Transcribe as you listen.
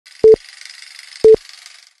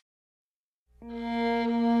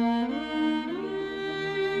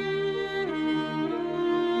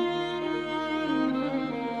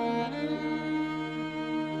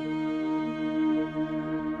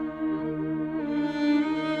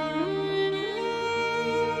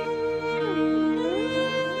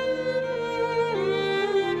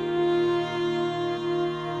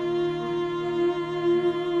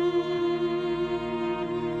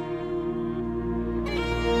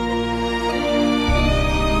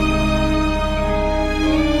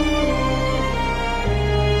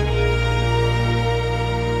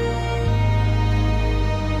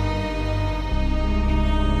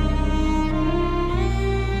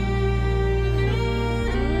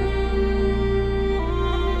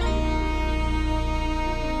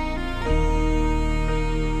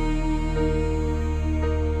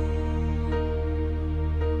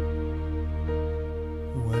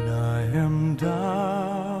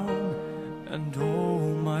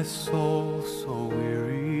my soul so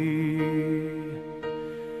weary.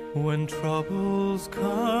 When troubles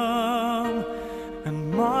come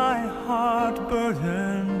and my heart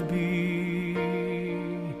burdened be,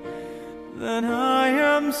 then I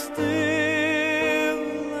am still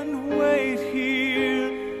and wait here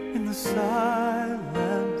in the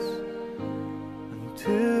silence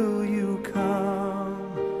until you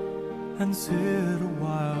come and sit a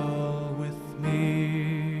while with me.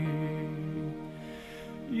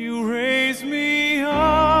 You raise me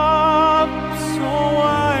up so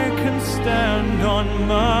I can stand on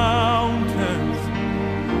mountains.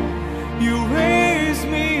 You raise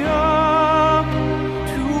me up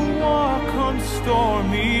to walk on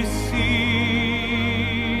stormy seas.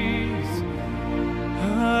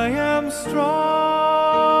 I am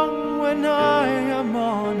strong when I am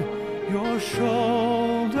on your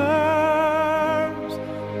shoulders.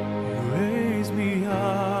 You raise me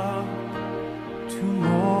up to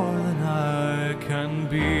more than I can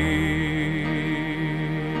be.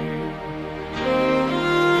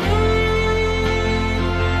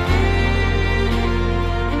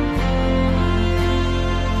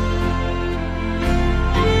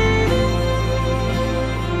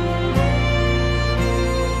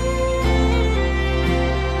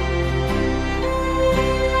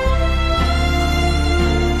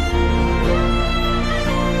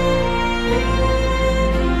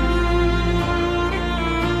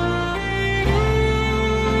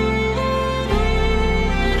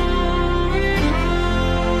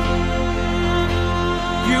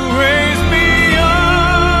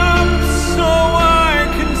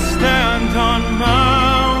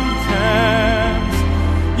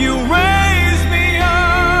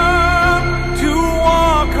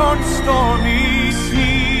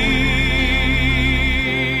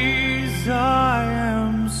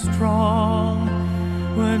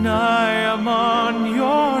 When I am on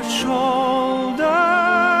your shoulders,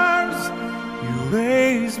 you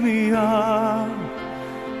raise me up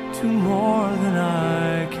to more than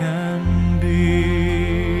I can be.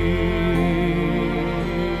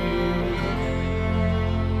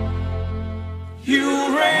 You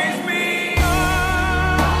raise me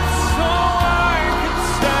up so I can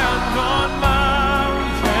stand on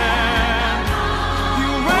mountains. You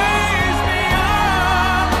raise me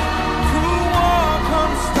up to walk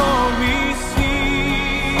on stormy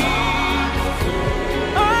seas.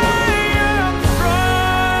 I am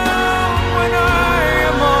strong when I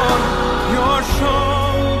am on your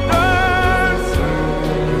shoulders.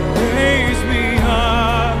 Raise me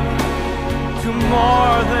up to more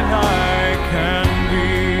than I can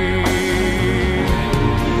be.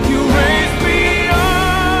 You raise me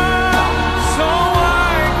up so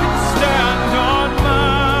I can stand on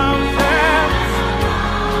mountains.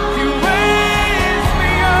 You raise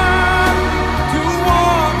me up to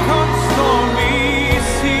walk on stormy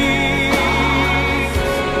seas.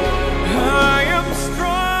 I am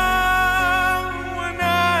strong when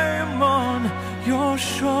I am on your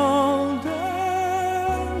shoulders.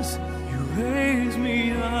 You raise me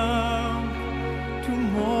up to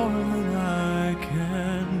more than I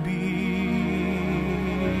can be.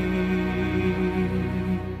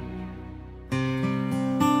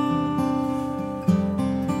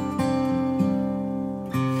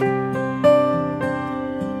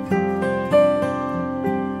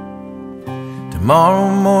 Tomorrow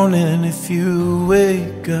morning, if you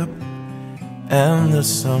wake up and the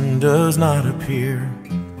sun does not appear,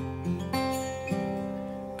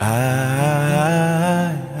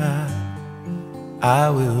 I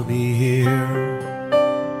will be here.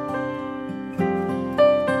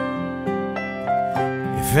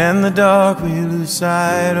 If in the dark we lose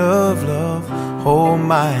sight of love, hold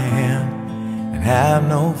my hand and have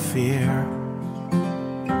no fear.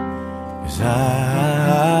 'Cause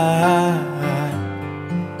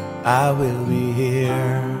I will be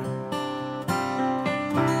here.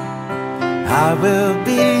 I will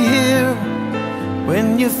be here when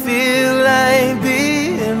you feel like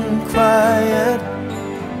being quiet,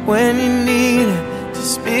 when you need to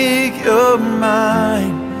speak your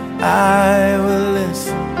mind. I will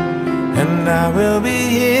listen, and I will be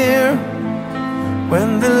here when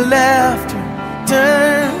the laughter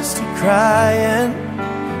turns to crying,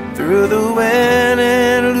 through the win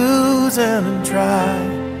and losing and try,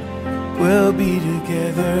 we'll be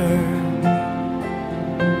together.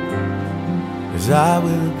 'Cause I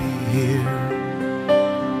will be here.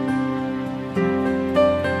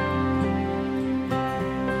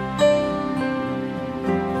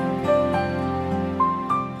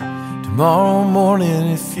 Tomorrow morning,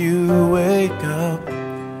 if you wake up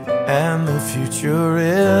and the future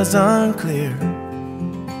is unclear,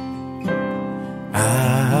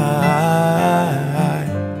 I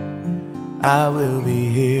I will be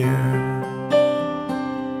here.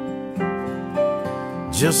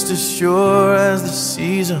 Just as sure as the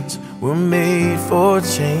seasons were made for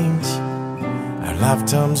change, our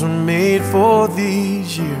lifetimes were made for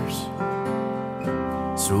these years.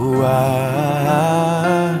 So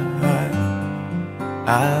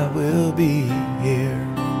I will be here.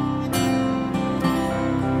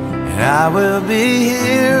 And I will be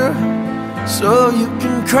here so you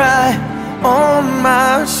can cry on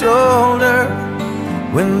my shoulder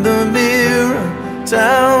when the mirror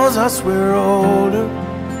tells us we're older.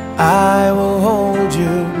 I will hold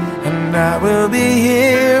you, and I will be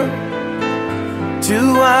here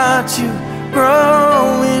to watch you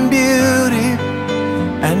grow in beauty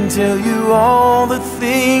and tell you all the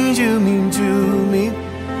things you mean to me.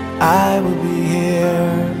 I will be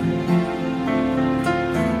here.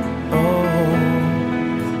 Oh,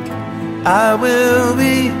 I will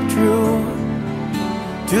be true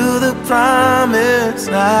to the promise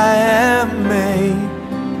I have made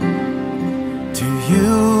to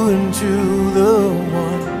you and to the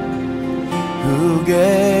one who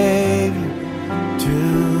gave you to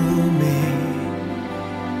me.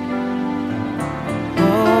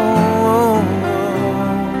 Oh,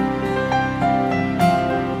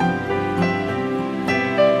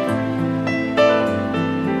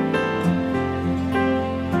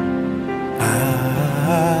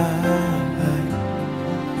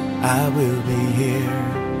 I will be here.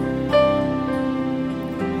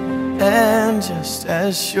 And just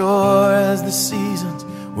as sure as the seasons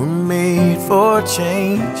were made for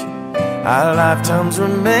change, our lifetimes were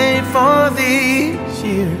made for these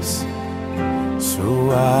years.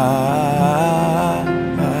 So I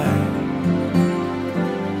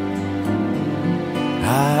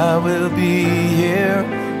will be here,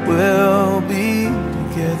 we'll be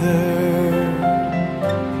together.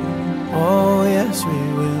 Oh yes we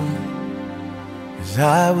will, 'cause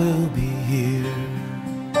I will be here.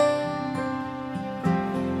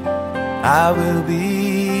 I will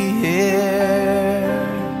be here.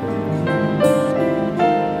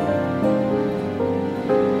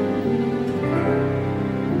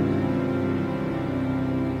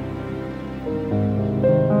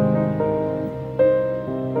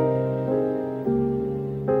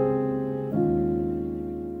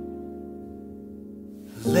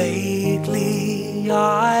 Lately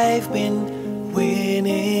I've been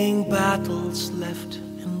winning battles left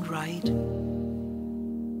and right,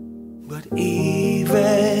 but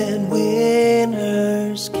even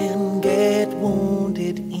winners can get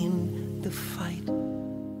wounded in the fight.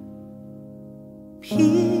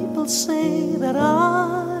 People say that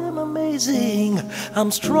I'm amazing,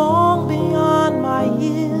 I'm strong beyond my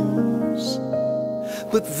years,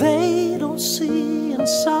 but they don't see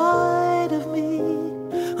inside of me.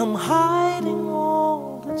 I'm hiding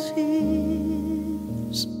all the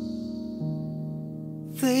tears.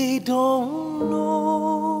 They don't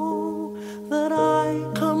know that I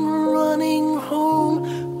come running home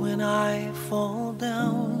when I fall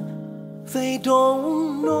down. They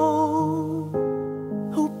don't know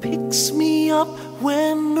who picks me up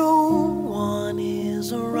when no one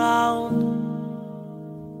is around.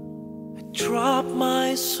 I drop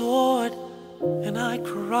my sword and I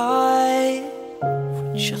cry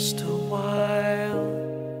for just a while,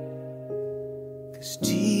 'cause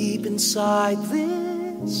deep inside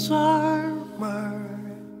this armor,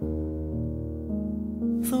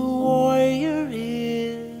 the warrior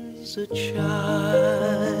is a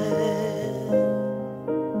child.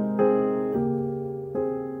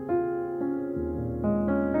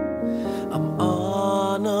 I'm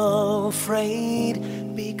unafraid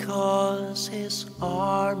because his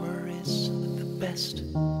armor is the best.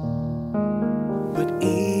 But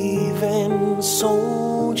even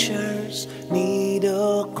soldiers need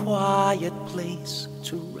a quiet place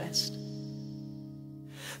to rest.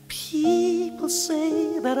 People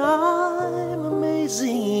say that I'm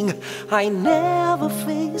amazing, I never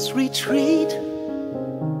face retreat,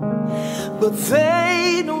 but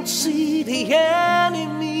they don't see the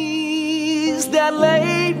enemies that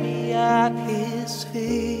laid me at his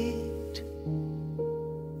feet.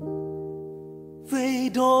 They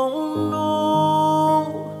don't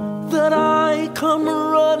know that I come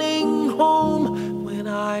running home when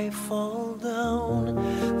I fall down.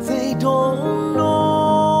 They don't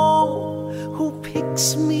know who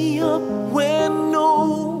picks me up when no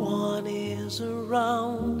one is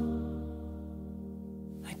around.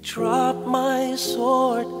 I drop my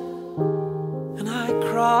sword and I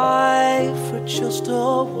cry for just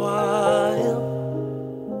a while,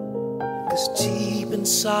 'cause deep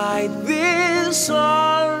inside this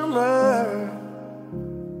armor,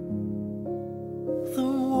 the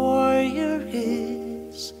warrior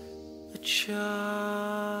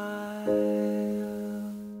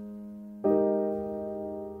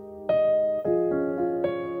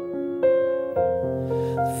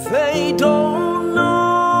They don't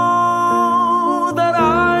know that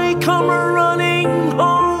I come running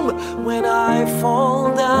home when I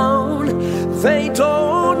fall down. They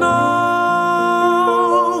don't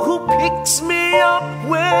know who picks me up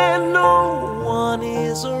when no one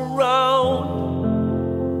is around.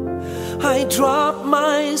 I drop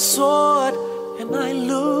my sword and I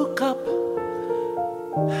look up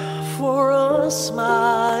for a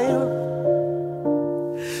smile,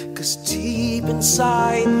 'cause deep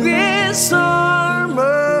inside this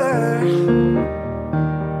armor,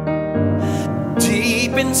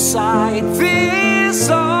 deep inside this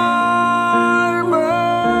armor,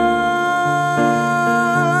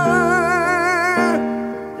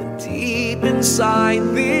 deep inside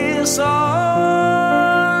this armor,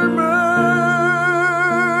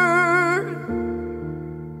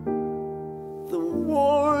 the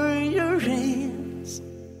warrior is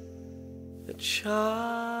a child.